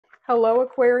Hello,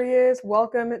 Aquarius.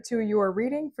 Welcome to your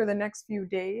reading for the next few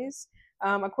days.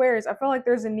 Aquarius, I feel like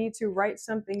there's a need to write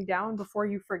something down before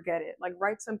you forget it. Like,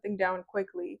 write something down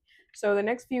quickly. So the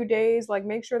next few days, like,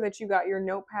 make sure that you got your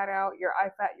notepad out, your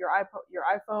iPad, your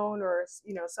iPhone, or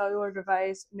cellular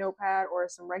device, notepad, or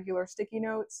some regular sticky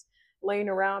notes laying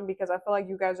around, because I feel like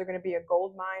you guys are going to be a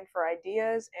gold mine for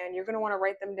ideas, and you're going to want to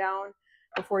write them down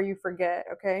before you forget.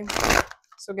 Okay,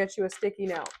 so get you a sticky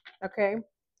note. Okay.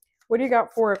 What do you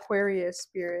got for Aquarius,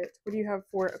 Spirit? What do you have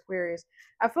for Aquarius?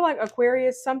 I feel like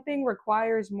Aquarius, something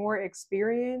requires more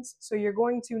experience. So you're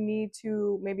going to need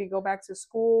to maybe go back to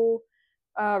school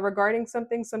regarding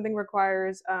something. Something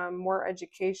requires more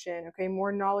education. Okay,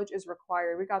 more knowledge is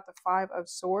required. We got the Five of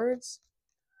Swords.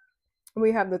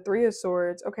 We have the Three of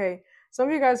Swords. Okay, some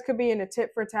of you guys could be in a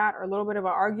tit for tat or a little bit of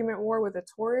an argument war with a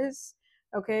Taurus.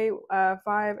 Okay,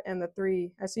 five and the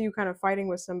three. I see you kind of fighting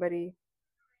with somebody.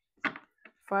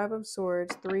 Five of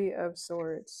Swords, Three of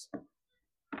Swords.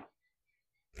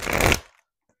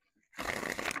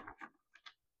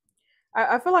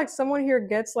 I feel like someone here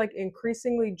gets like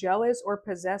increasingly jealous or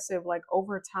possessive like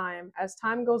over time. As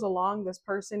time goes along, this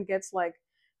person gets like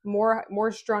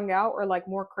more strung out or like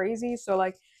more crazy. So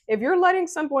like if you're letting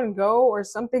someone go or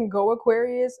something go,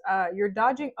 Aquarius, you're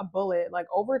dodging a bullet. Like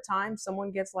over time,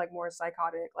 someone gets like more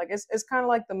psychotic. Like it's kind of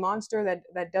like the monster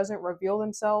that doesn't reveal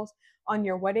themselves on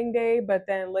your wedding day, but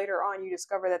then later on you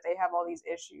discover that they have all these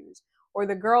issues. Or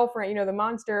the girlfriend, the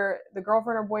monster, the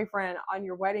girlfriend or boyfriend on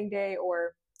your wedding day,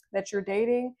 or that you're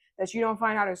dating, that you don't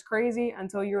find out is crazy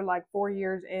until you're like 4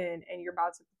 years in and you're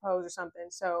about to propose or something.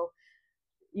 So,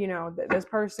 this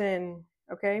person,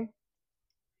 okay?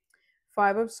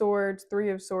 Five of Swords,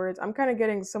 Three of Swords. I'm kind of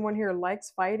getting someone here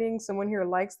likes fighting. Someone here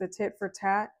likes the tit for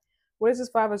tat. What is this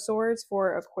Five of Swords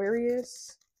for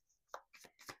Aquarius?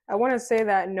 I want to say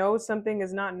that no, something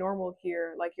is not normal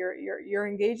here. Like you're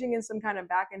engaging in some kind of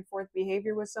back and forth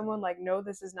behavior with someone. Like, no,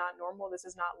 this is not normal. This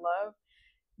is not love.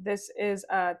 This is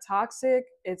toxic,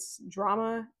 it's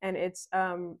drama, and it's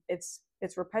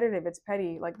repetitive, it's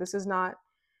petty. Like, this is not,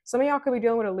 some of y'all could be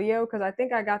dealing with a Leo, because I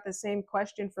think I got the same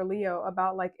question for Leo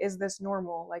about like, is this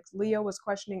normal? Like, Leo was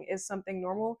questioning, is something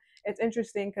normal? It's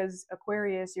interesting because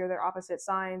Aquarius, you're their opposite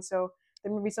sign, so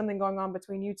there may be something going on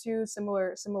between you two,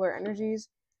 similar energies.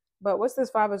 But what's this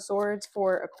Five of Swords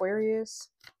for Aquarius?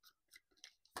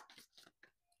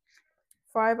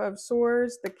 Five of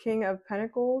Swords, the King of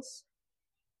Pentacles.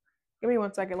 Give me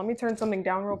 1 second. Let me turn something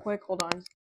down real quick. Hold on.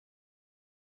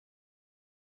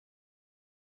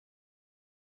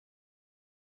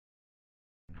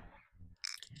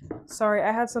 Sorry,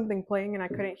 I had something playing and I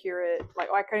couldn't hear it. Like,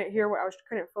 I couldn't hear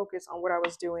couldn't focus on what I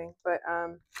was doing. But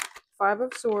Five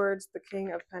of Swords, the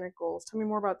King of Pentacles. Tell me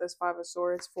more about this Five of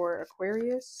Swords for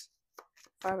Aquarius.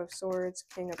 Five of Swords,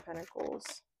 King of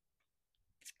Pentacles.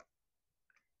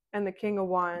 And the King of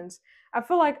Wands. I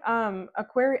feel like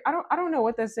Aquarius, I don't know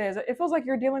what this is. It feels like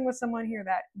you're dealing with someone here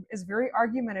that is very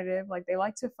argumentative. Like, they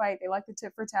like to fight, they like the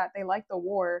tit for tat, they like the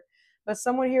war. But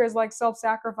someone here is like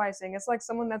self-sacrificing. It's like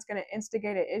someone that's going to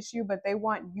instigate an issue, but they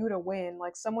want you to win.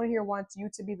 Like, someone here wants you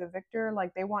to be the victor.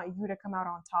 Like, they want you to come out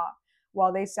on top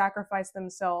while they sacrifice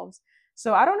themselves.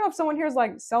 So I don't know if someone here is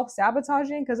like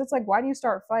self-sabotaging, because it's like, why do you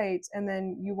start fights and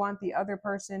then you want the other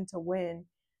person to win?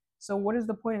 So what is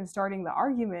the point in starting the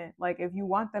argument? Like, if you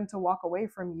want them to walk away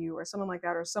from you or something like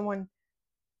that, or someone,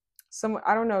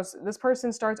 I don't know, this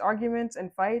person starts arguments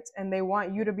and fights and they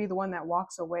want you to be the one that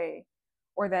walks away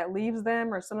or that leaves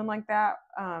them or something like that.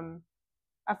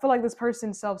 I feel like this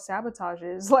person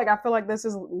self-sabotages. Like, I feel like this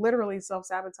is literally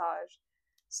self-sabotage.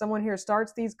 Someone here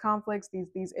starts these conflicts,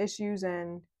 these issues,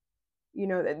 and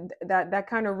that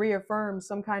kind of reaffirms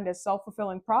some kind of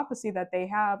self-fulfilling prophecy that they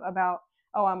have about,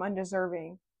 oh, I'm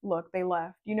undeserving. Look, they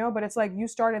left, but it's like, you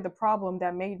started the problem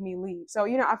that made me leave. So,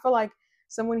 I feel like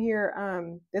someone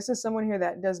here, this is someone here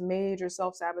that does major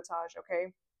self-sabotage.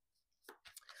 Okay.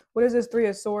 What is this Three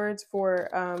of Swords for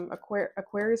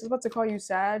Aquarius? I was about to call you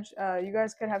Sag. You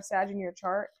guys could have Sag in your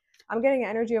chart. I'm getting an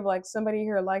energy of like somebody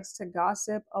here likes to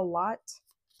gossip a lot.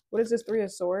 What is this Three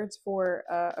of Swords for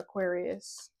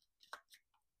Aquarius?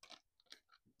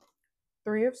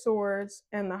 Three of Swords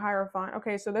and the Hierophant.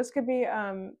 Okay, so this could be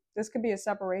a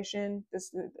separation.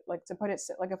 This, like, to put it,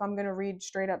 like, if I'm gonna read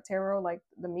straight up tarot, like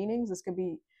the meanings, this could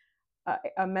be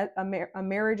a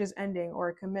marriage is ending, or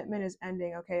a commitment is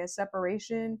ending. Okay, a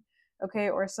separation.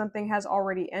 Okay, or something has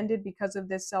already ended because of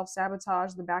this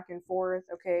self-sabotage, the back and forth.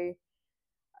 Okay,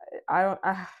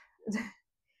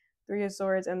 Three of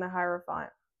Swords and the Hierophant.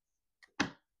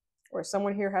 Or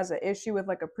someone here has an issue with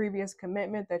like a previous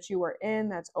commitment that you were in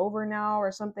that's over now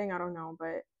or something. I don't know,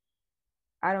 but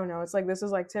I don't know. It's like, this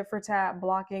is like tit for tat,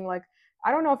 blocking. Like,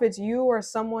 I don't know if it's you or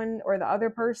someone or the other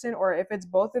person, or if it's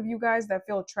both of you guys that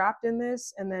feel trapped in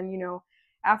this, and then, you know,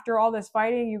 after all this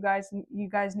fighting, you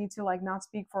guys need to like not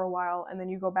speak for a while, and then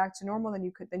you go back to normal,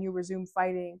 then you resume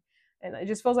fighting. And it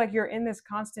just feels like you're in this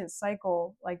constant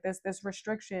cycle, like this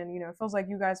restriction. You know, it feels like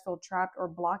you guys feel trapped or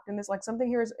blocked in this. Like something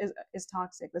here is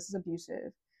toxic. This is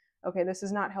abusive. Okay, this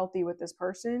is not healthy with this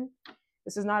person.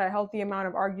 This is not a healthy amount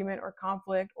of argument or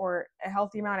conflict or a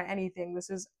healthy amount of anything. This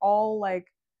is all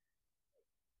like,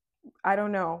 I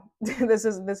don't know. I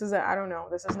don't know.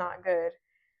 This is not good.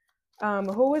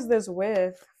 Who is this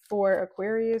with for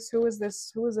Aquarius? Who is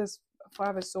this? Who is this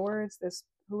Five of Swords?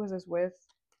 Who is this with?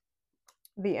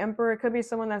 The Emperor. It could be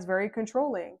someone that's very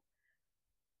controlling.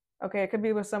 Okay, it could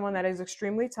be with someone that is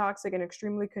extremely toxic and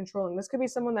extremely controlling. This could be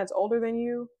someone that's older than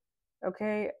you.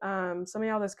 Okay, some of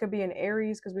y'all, this could be an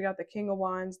Aries, because we got the King of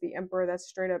Wands, the Emperor. That's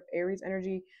straight up Aries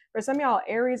energy. For some of y'all,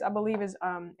 Aries, I believe, is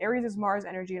Aries is Mars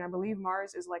energy, and I believe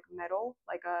Mars is like metal,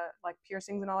 like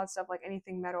piercings and all that stuff, like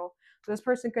anything metal. So this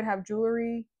person could have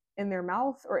jewelry in their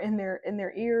mouth or in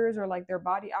their ears, or like their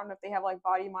body. I don't know if they have like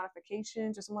body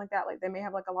modifications or something like that. Like they may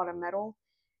have like a lot of metal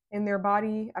in their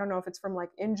body. I don't know if it's from like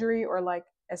injury or like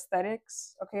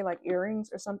aesthetics. Okay, like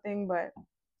earrings or something. But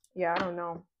yeah, I don't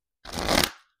know.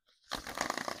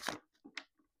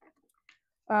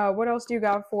 What else do you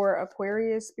got for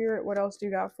Aquarius, Spirit? What else do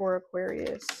you got for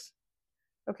Aquarius?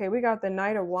 Okay, we got the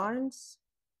Knight of Wands.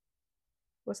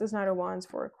 What's this Knight of Wands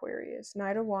for Aquarius?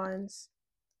 Knight of Wands,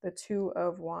 the Two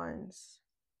of Wands.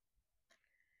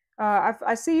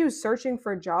 I see you searching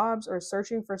for jobs or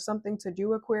searching for something to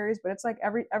do, Aquarius, but it's like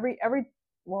every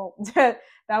well, that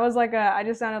was like I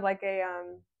just sounded like a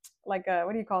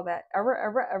what do you call that?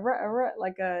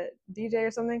 Like a DJ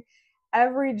or something.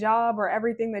 Every job or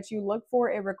everything that you look for,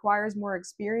 it requires more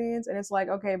experience, and it's like,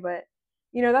 okay, but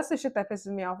you know, that's the shit that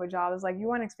pisses me off with jobs. It's like, you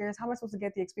want experience? How am I supposed to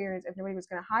get the experience if nobody was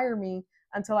going to hire me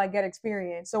until I get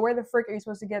experience? So where the frick are you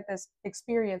supposed to get this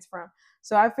experience from?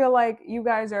 So I feel like you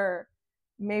guys are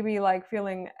maybe like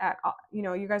feeling at, you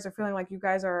know, you guys are feeling like you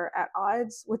guys are at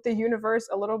odds with the universe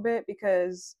a little bit,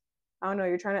 because I don't know,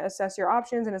 you're trying to assess your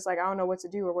options, and it's like, I don't know what to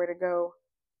do or where to go.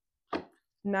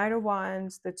 Knight of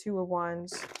Wands, the Two of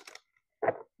Wands.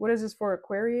 What is this for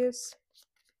Aquarius?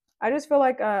 I just feel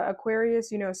like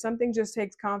Aquarius, you know, something just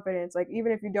takes confidence. Like,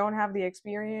 even if you don't have the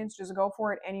experience, just go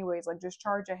for it anyways. Like, just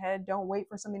charge ahead. Don't wait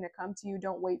for something to come to you.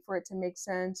 Don't wait for it to make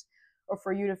sense or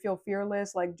for you to feel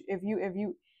fearless. Like, if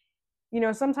you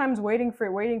know, sometimes waiting for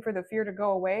the fear to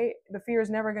go away, the fear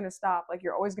is never going to stop. Like,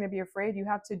 you're always going to be afraid. You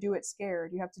have to do it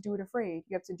scared. You have to do it afraid.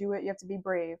 You have to do it. You have to be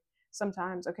brave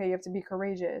sometimes. Okay. You have to be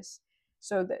courageous.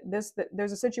 So there's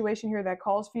a situation here that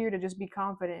calls for you to just be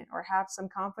confident or have some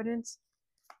confidence.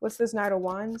 What's this Knight of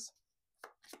Wands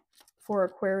for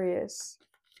Aquarius?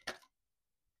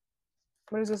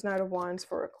 What is this Knight of Wands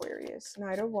for Aquarius?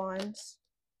 Knight of Wands.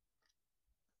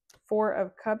 Four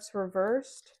of Cups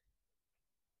reversed.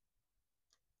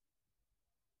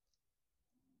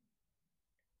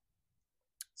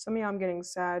 Some of y'all, I'm getting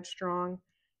sad, strong.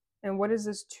 And what is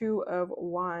this Two of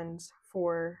Wands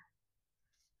for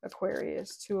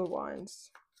Aquarius? Two of Wands.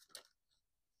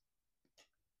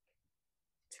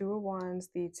 Two of Wands,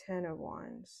 the Ten of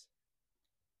Wands.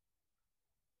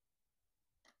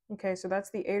 Okay, so that's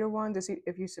the Eight of Wands.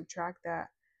 If you subtract that,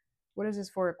 what is this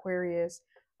for Aquarius?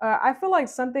 I feel like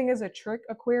something is a trick,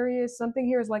 Aquarius. Something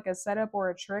here is like a setup or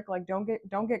a trick. Like, don't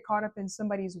get caught up in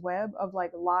somebody's web of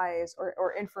like lies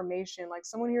or information. Like,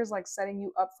 someone here is like setting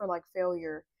you up for like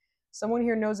failure. Someone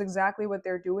here knows exactly what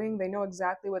they're doing. They know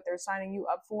exactly what they're signing you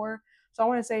up for. So I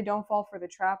want to say, don't fall for the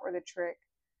trap or the trick.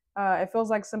 It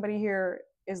feels like somebody here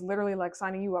is literally like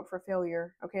signing you up for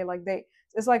failure. Okay, like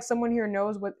it's like someone here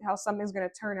knows how something's gonna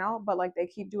turn out, but like they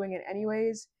keep doing it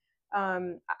anyways.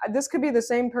 This could be the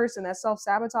same person that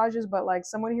self-sabotages, but like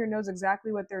someone here knows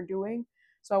exactly what they're doing.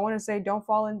 So I want to say, don't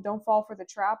fall for the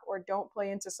trap, or don't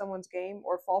play into someone's game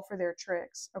or fall for their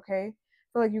tricks. Okay, I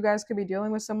feel like you guys could be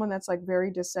dealing with someone that's like very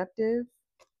deceptive.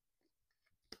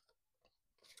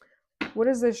 What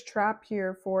is this trap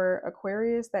here for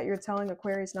Aquarius that you're telling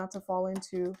Aquarius not to fall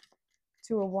into?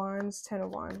 Two of Wands, Ten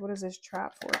of Wands. What is this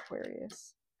trap for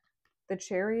Aquarius? The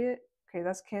Chariot. Okay,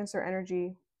 that's Cancer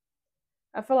energy.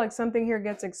 I feel like something here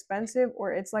gets expensive,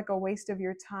 or it's like a waste of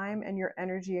your time and your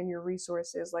energy and your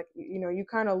resources. Like, you know, you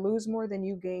kind of lose more than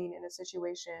you gain in a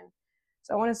situation.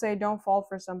 So I want to say, don't fall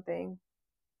for something.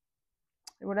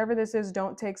 Whatever this is,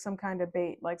 don't take some kind of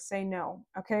bait. Like, say no.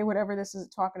 Okay, whatever this is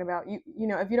talking about. You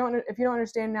know, if you don't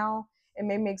understand now, it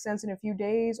may make sense in a few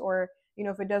days, or you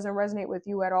know, if it doesn't resonate with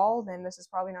you at all, then this is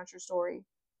probably not your story.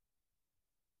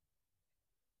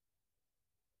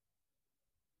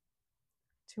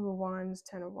 Two of Wands,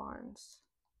 Ten of Wands,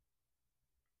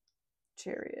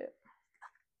 Chariot.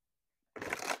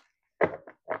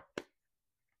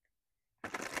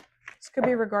 This could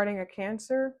be regarding a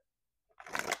Cancer.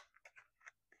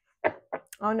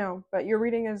 Oh no, but your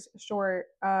reading is short,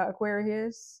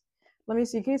 Aquarius. Let me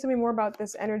see. Can you tell me more about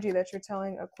this energy that you're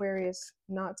telling Aquarius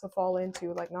not to fall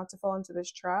into, like not to fall into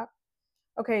this trap?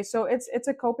 Okay, so it's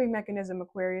a coping mechanism,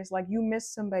 Aquarius. Like you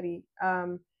miss somebody,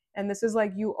 and this is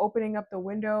like you opening up the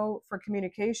window for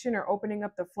communication or opening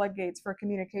up the floodgates for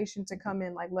communication to come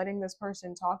in, like letting this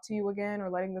person talk to you again or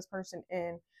letting this person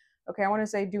in. Okay, I want to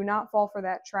say do not fall for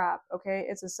that trap. Okay,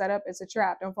 it's a setup, it's a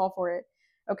trap. Don't fall for it.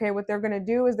 Okay, what they're gonna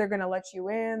do is they're gonna let you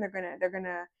in. They're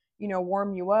gonna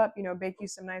warm you up. Bake you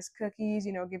some nice cookies.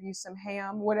 Give you some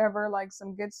ham, whatever, like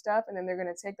some good stuff, and then they're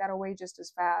gonna take that away just as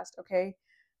fast. Okay.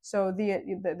 So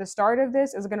the start of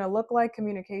this is going to look like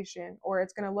communication, or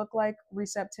it's going to look like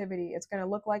receptivity. It's going to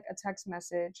look like a text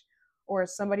message, or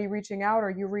somebody reaching out,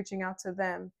 or you reaching out to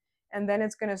them. And then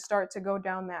it's going to start to go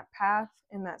down that path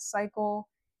in that cycle,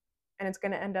 and it's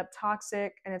going to end up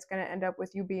toxic, and it's going to end up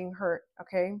with you being hurt.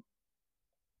 Okay.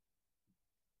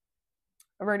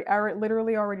 I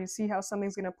literally already see how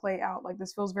something's going to play out. Like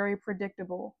this feels very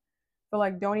predictable. But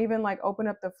like don't even like open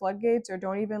up the floodgates, or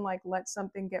don't even like let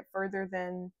something get further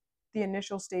than the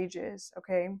initial stages.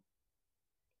 Okay,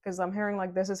 because I'm hearing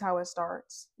like this is how it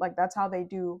starts. Like that's how they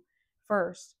do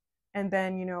first, and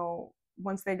then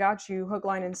once they got you hook,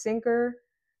 line, and sinker,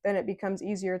 then it becomes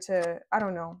easier to, I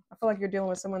don't know, I feel like you're dealing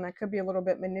with someone that could be a little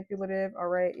bit manipulative. All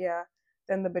right, yeah,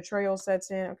 then the betrayal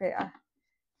sets in. Okay.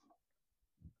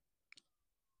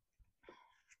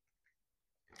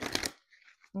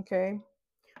 Okay,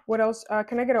 what else?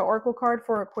 Can I get an oracle card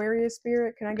for Aquarius,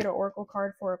 Spirit? Can I get an oracle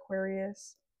card for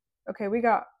Aquarius? Okay, we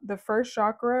got the first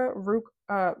chakra,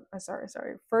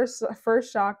 first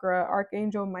chakra,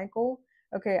 Archangel Michael.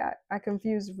 Okay, I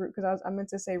confused root because I meant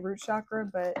to say root chakra,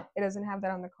 but it doesn't have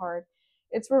that on the card.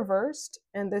 It's reversed,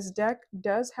 and this deck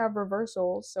does have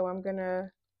reversals, so I'm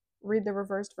gonna read the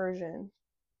reversed version.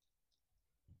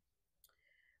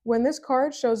 When this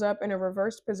card shows up in a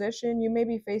reversed position, you may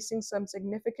be facing some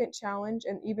significant challenge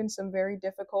and even some very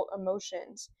difficult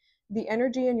emotions. The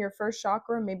energy in your first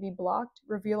chakra may be blocked,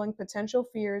 revealing potential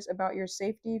fears about your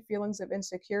safety, feelings of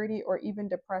insecurity, or even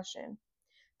depression.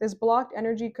 This blocked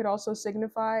energy could also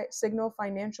signal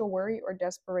financial worry or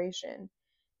desperation.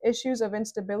 Issues of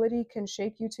instability can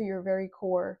shake you to your very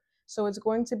core, so it's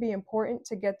going to be important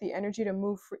to get the energy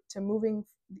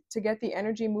to get the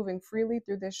energy moving freely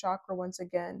through this chakra once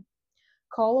again.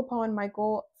 Call upon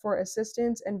Michael for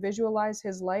assistance and visualize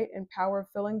his light and power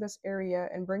filling this area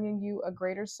and bringing you a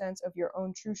greater sense of your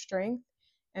own true strength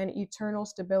and eternal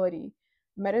stability.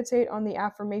 Meditate on the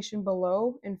affirmation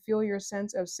below and feel your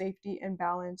sense of safety and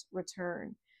balance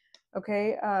return.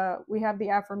 Okay, we have the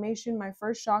affirmation: my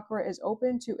first chakra is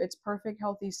open to its perfect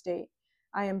healthy state.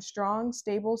 I am strong,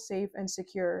 stable, safe, and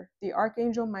secure. The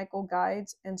Archangel Michael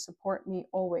guides and support me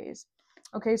always.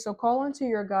 Okay, so call onto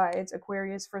your guides,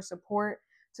 Aquarius, for support,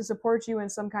 to support you in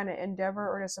some kind of endeavor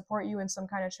or to support you in some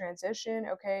kind of transition.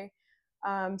 Okay,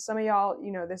 some of y'all,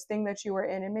 this thing that you were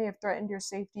in, it may have threatened your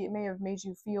safety. It may have made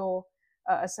you feel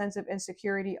a sense of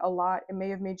insecurity a lot. It may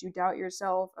have made you doubt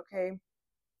yourself. Okay,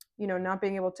 not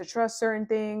being able to trust certain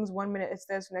things. One minute it's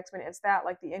this, next minute it's that,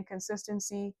 like the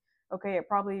inconsistency. Okay, it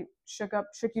probably shook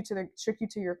you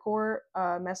to your core,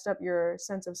 messed up your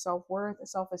sense of self-worth,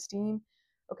 self-esteem.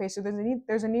 Okay, so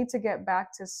there's a need to get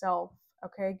back to self.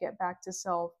 Okay, get back to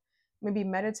self. Maybe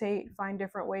meditate, find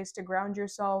different ways to ground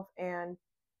yourself, and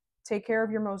take care of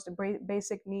your most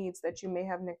basic needs that you may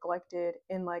have neglected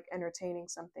in like entertaining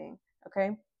something.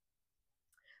 Okay.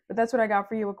 But that's what I got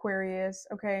for you, Aquarius.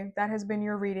 Okay, that has been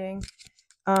your reading.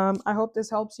 I hope this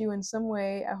helps you in some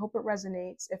way. I hope it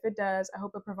resonates. If it does, I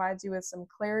hope it provides you with some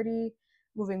clarity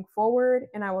moving forward.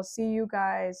 And I will see you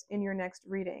guys in your next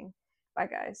reading. Bye,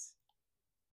 guys.